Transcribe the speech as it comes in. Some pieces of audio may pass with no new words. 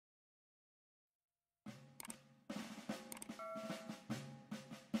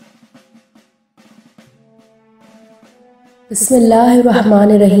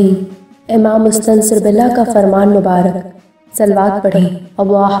बिस्मिल्लाहिर्रहमानिर्रहीम। इमाम मुस्तंसिरबिल्लाह का फरमान मुबारक। सलवात पढ़ें।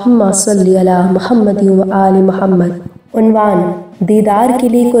 अल्लाहुम्मा सल्ली अला मुहम्मद व आलि मुहम्मद। उन्वान दीदार के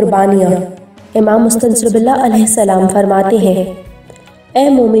लिए कुर्बानियाँ। इमाम मुस्तंसिरबिल्लाह अलैहिस्सलाम फरमाते हैं, ए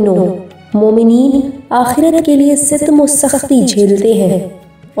मोमिनो, मोमिनीन आखिरत के लिए सित्म व सख्ती झेलते हैं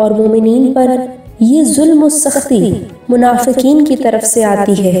और मोमिनीन पर ये जुल्म व सख्ती मुनाफिकीन की तरफ से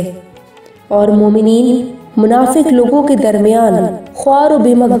आती है और मोमिनीन मुनाफिक लोगों के दरमियान ख्वार व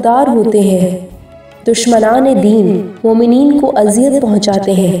बेमकदार होते हैं। दुश्मनान दीन मोमिनीन को अजियत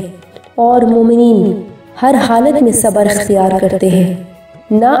पहुँचाते हैं और मोमिनीन हर हालत में सब्र इख्तियार करते हैं।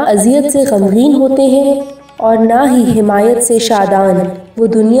 ना अजियत से गमगीन होते हैं और ना ही हिमायत से शादान। वो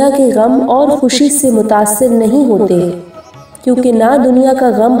दुनिया के गम और खुशी से मुतासिर नहीं होते, क्योंकि ना दुनिया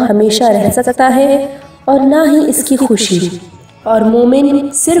का गम हमेशा रह सकता है और ना ही इसकी खुशी। और मोमिन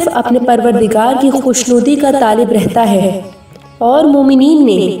सिर्फ अपने परवरदिगार की खुशनुदी का तालिब रहता है। और मोमिनीन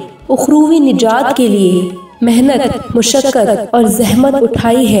ने उखरूवी निजात के लिए मेहनत, मुशक्कत और जहमत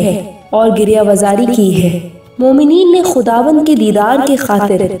उठाई है और गिरियावजारी की है। मोमिनीन ने खुदावंद के दीदार के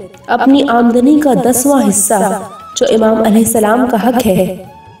खातिर अपनी आमदनी का 10वां हिस्सा, जो इमाम अलैहिस्सलाम का हक है,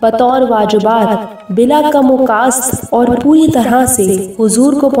 बतौर वाजिबात बिला कम व कास्त और पूरी तरह से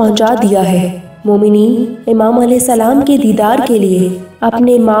हुजूर को पहुंचा दिया है। मोमिनीन इमाम अलैहिस्सलाम के दीदार के लिए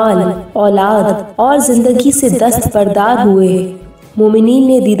अपने माल, औलाद और जिंदगी से दस्तबरदार हुए। मोमिनीन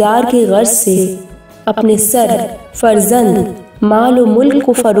ने दीदार के गर्ज से अपने सर, फर्जंद, माल और मुल्क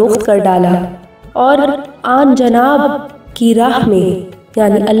को फरोख्त कर डाला और आन जनाब की राह में,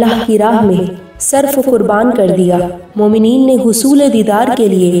 यानी अल्लाह की राह में सर्फ कुर्बान कर दिया। मोमिनीन ने हुसूल दीदार के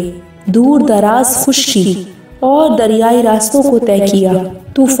लिए दूर दराज खुश्की और दरियाई रास्तों को तय किया,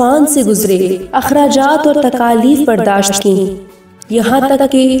 तूफान से गुजरे, अखराजात और तकालीफ बर्दाश्त की, यहाँ तक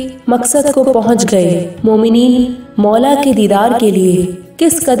कि मकसद को पहुँच गए। मोमिनीन मौला के दीदार के लिए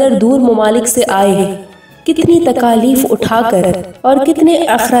किस कदर दूर ममालिक से आए, कितनी तकालीफ उठाकर और कितने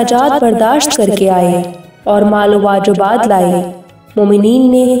अखराजात बर्दाश्त करके आए और माल वाजिबात लाए। मोमिनीन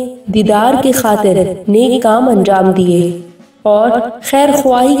ने दीदार के खातिर नेक काम अंजाम दिए और खैर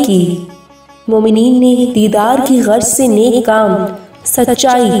ख्वाही की। मोमिनीन ने दीदार की गर्ज से नेक काम,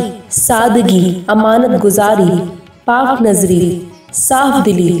 सच्चाई, सादगी, अमानत गुजारी, पाक नजरी, साफ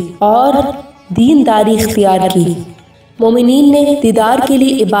दिली और दीनदारी इख्तियार की। मोमिनीन ने दीदार के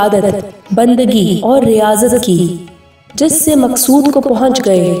लिए इबादत, बंदगी और रियाजत की, जिससे मकसूद को पहुंच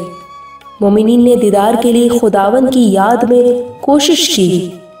गए। मोमिनीन ने दीदार के लिए खुदावंद की याद में कोशिश की,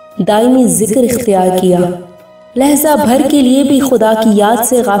 दायमी जिक्र इख्तियार किया, लहजा भर के लिए भी खुदा की याद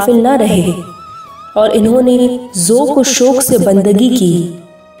से गाफिल न रहे और इन्होंने ज़ौक़ व शौक़ से बंदगी की।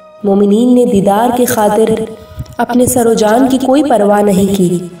 मोमिनीन ने दीदार के खातिर अपने सरोजान की कोई परवाह नहीं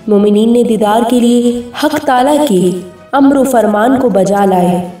की। मोमिनीन ने दीदार के लिए हक ताला की अम्र व फरमान को बजा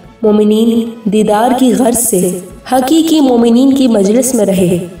लाए। मोमिनीन दीदार की गर्ज से हकीकी मोमिनीन की मजलिस में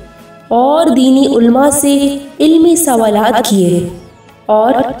रहे और दीनी उल्मा से इल्मी सवालात किए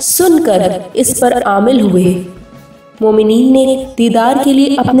और सुनकर इस पर आमिल हुए। मोमिनीन ने दीदार के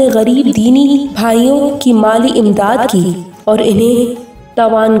लिए अपने गरीब दीनी भाइयों की माली इमदाद की और इन्हें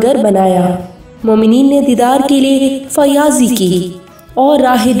तवानगर बनाया। मोमिनीन ने दीदार के लिए फयाजी की और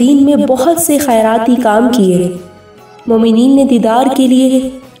राह दीन में बहुत से खैराती काम किए। मोमिनीन ने दीदार के लिए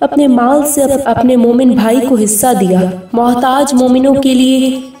अपने माल से अपने मोमिन भाई को हिस्सा दिया। मोहताज मोमिनों के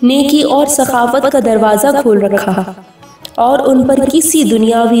लिए नेकी और सखावत का दरवाज़ा खोल रखा और उन पर किसी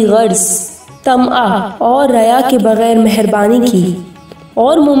दुनियावी गर्ज, तमआ और रया के बगैर मेहरबानी की।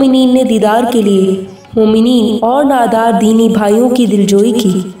 और मोमिनीन ने दीदार के लिए मोमिनीन और नादार दीनी भाइयों की दिलजोई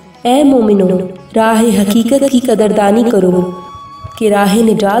की। ए मोमिनो, राह हकीकत की कदरदानी करो कि राह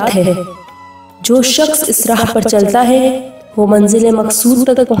निजात है। जो शख्स इस राह पर चलता है वो मंजिल मकसूद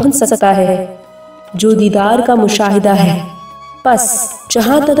तक पहुंच सकता है, जो दीदार का मुशाहिदा है। बस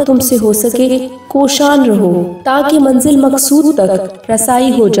जहाँ तक तुमसे हो सके कोशान रहो ताकि मंजिल मकसूद तक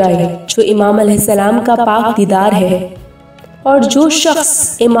रसाई हो जाए, जो इमाम अलैहिस्सलाम का पाक दीदार है। और जो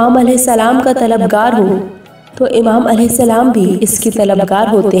शख्स इमाम अलैहिस्सलाम का तलबगार हो तो इमाम अलैहिस्सलाम भी इसके तलबगार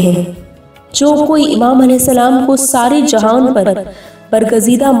होते हैं। जो कोई इमाम अलैहिस्सलाम को सारे जहान पर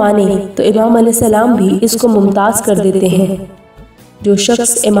बरगजीदा माने तो इमाम अलैहिस्सलाम भी इसको मुमताज़ कर देते हैं। जो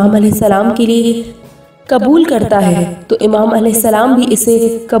शख्स इमाम अलैहिस्सलाम के लिए कबूल करता है तो इमाम अलैहिस्सलाम भी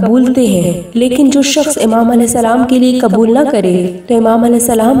इसे कबूलते हैं, लेकिन जो शख्स इमाम अलैहिस्सलाम के लिए कबूल न करे तो इमाम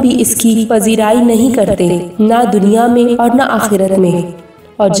अलैहिस्सलाम भी इसकी पजीराई नहीं करते, ना दुनिया में और ना आखिरत में।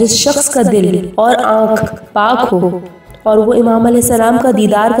 और जिस शख्स का दिल और आँख पाक हो और वो इमाम अलैहिस्सलाम का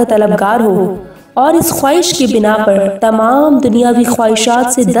दीदार का तलबगार हो और इस ख्वाहिश की बिना पर तमाम दुनियावी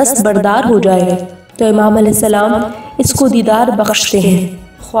ख्वाहिशात से दस्तबरदार हो जाए तो इमाम अलैहिस्सलाम इसको दीदार बख्शते हैं,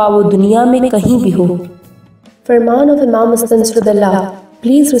 ख्वाह वो दुनिया में कहीं भी हो। फरमान ऑफ इमाम मुस्तंसिरबिल्लाह,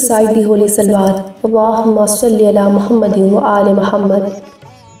 प्लीज रिसाइट दी होली सलवात अल्लाहुम्मा सल्ली अला मुहम्मदिन व आले Muhammad.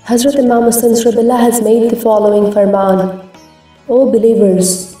 Hazrat Imam Mustansirbillah has made the following farman: O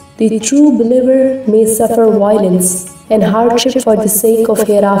believers, the true believer may suffer violence and hardship for the sake of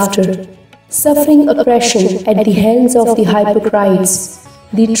hereafter, suffering oppression at the hands of the hypocrites.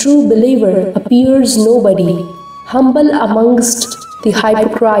 The true believer appears nobody, humble amongst the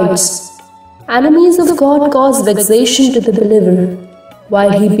hypocrites. Enemies of God cause vexation to the believer,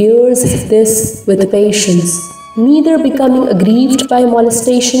 while he bears this with patience, neither becoming aggrieved by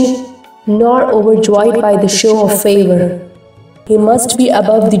molestation nor overjoyed by the show of favor. He must be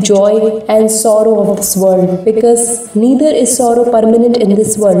above the joy and sorrow of this world, because neither is sorrow permanent in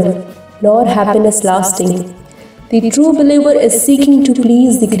this world, nor happiness lasting. The true believer is seeking to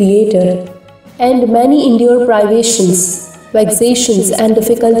please the Creator, and many endure privations, vexations and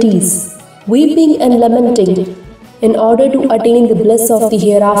difficulties, weeping and lamenting, in order to attain the bliss of the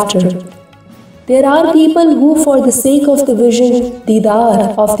hereafter. There are people who, for the sake of the vision,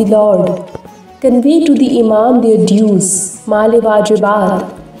 Didar of the Lord, convey to the Imam their dues, male wajibat,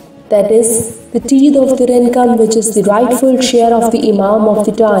 that is, the teeth of their income, which is the rightful share of the Imam of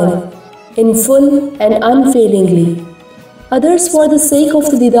the time, in full and unfailingly. Others, for the sake of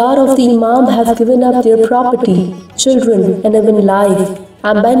the Didar of the Imam, have given up their property, children, and even life,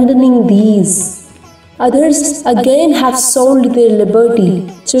 abandoning these. Others again have sold their liberty,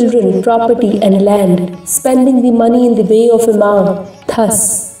 children, property and land, spending the money in the way of Imam, thus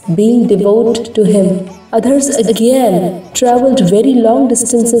being devout to him. Others again travelled very long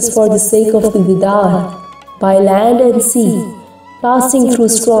distances for the sake of the Didar, by land and sea, passing through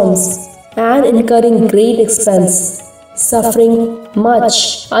storms and incurring great expense, suffering much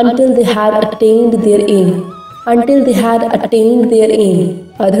until they had attained their aim.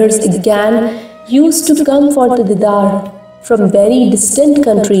 Others again used to come for the Didar from very distant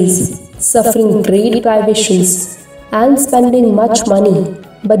countries, suffering great privations and spending much money,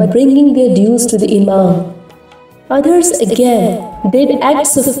 but bringing their dues to the Imam. Others again did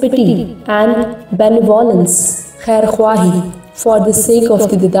acts of pity and benevolence, khair khwahi, for the sake of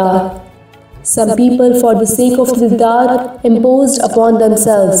the Didar. Some people, for the sake of the Didar, imposed upon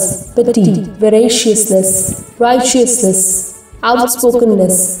themselves pity, veraciousness, righteousness,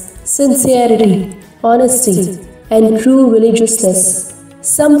 outspokenness, sincerity, honesty, and true religiousness.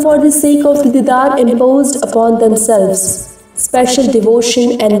 Some, for the sake of the Didar, imposed upon themselves special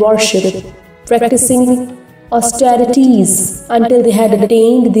devotion and worship, practicing austerities until they had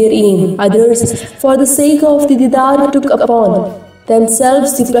attained their aim. Others, for the sake of the Didar, took upon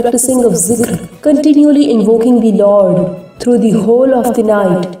themselves the practicing of zikr, continually invoking the Lord through the whole of the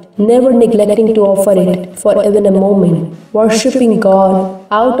night, never neglecting to offer it for even a moment, worshipping God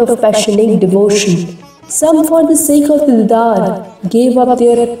out of passionate devotion. Some, for the sake of the Didar, gave up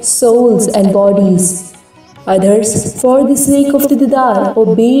their souls and bodies. Others, for the sake of the Didar,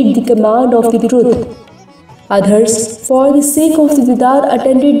 obeyed the command of the truth. Others, for the sake of the Didar,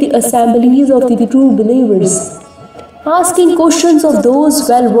 attended the assemblies of the true believers, asking questions of those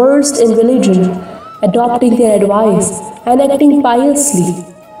well versed in religion, adopting their advice and acting piously.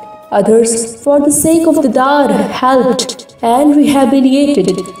 Others, for the sake of the Didar, helped and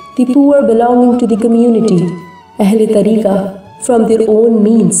rehabilitated the poor belonging to the community, Ahle Tariqa, from their own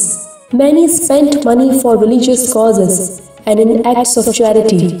means. Many spent money for religious causes and in acts of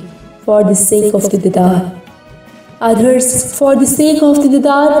charity for the sake of the Didar. Others, for the sake of the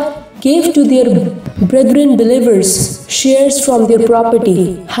Didar, gave to their brethren believers shares from their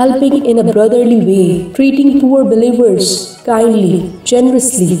property, helping in a brotherly way, treating poor believers kindly,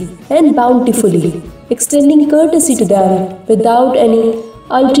 generously, and bountifully, extending courtesy to them without any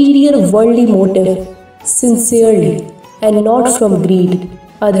ulterior worldly motive, sincerely and not from greed.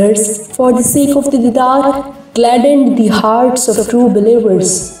 Others, for the sake of the Didar, gladdened the hearts of true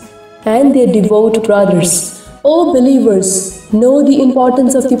believers and their devout brothers. O believers, know the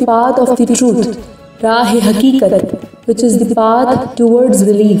importance of the path of the truth, Rah-e-Haqiqat, which is the path towards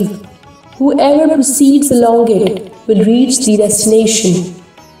relief. Whoever proceeds along it will reach the destination,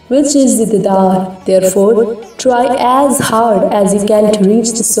 which is the Didar. Therefore, try as hard as you can to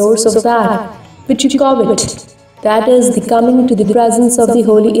reach the source of that which you covet, that is, the coming to the presence of the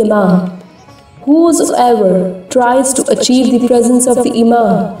Holy Imam. Whosoever tries to achieve the presence of the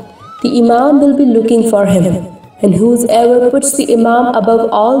Imam will be looking for him. And whosoever puts the Imam above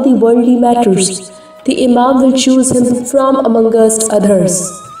all the worldly matters, the Imam will choose him from amongst others.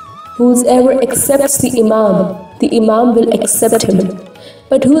 Whosoever accepts the Imam will accept him.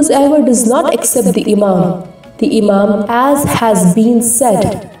 But whosoever does not accept the Imam, as has been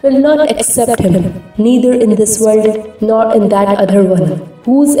said, will not accept him, neither in this world nor in that other one.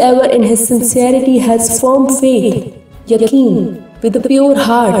 Whosoever in his sincerity has firm faith, yaqeen, with a pure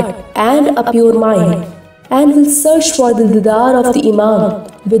heart and a pure mind, and will search for the Didar of the Imam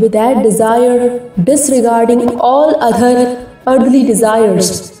with that desire, disregarding all other earthly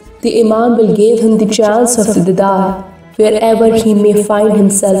desires, the Imam will give him the chance of the Didar wherever he may find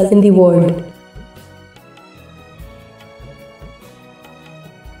himself in the world.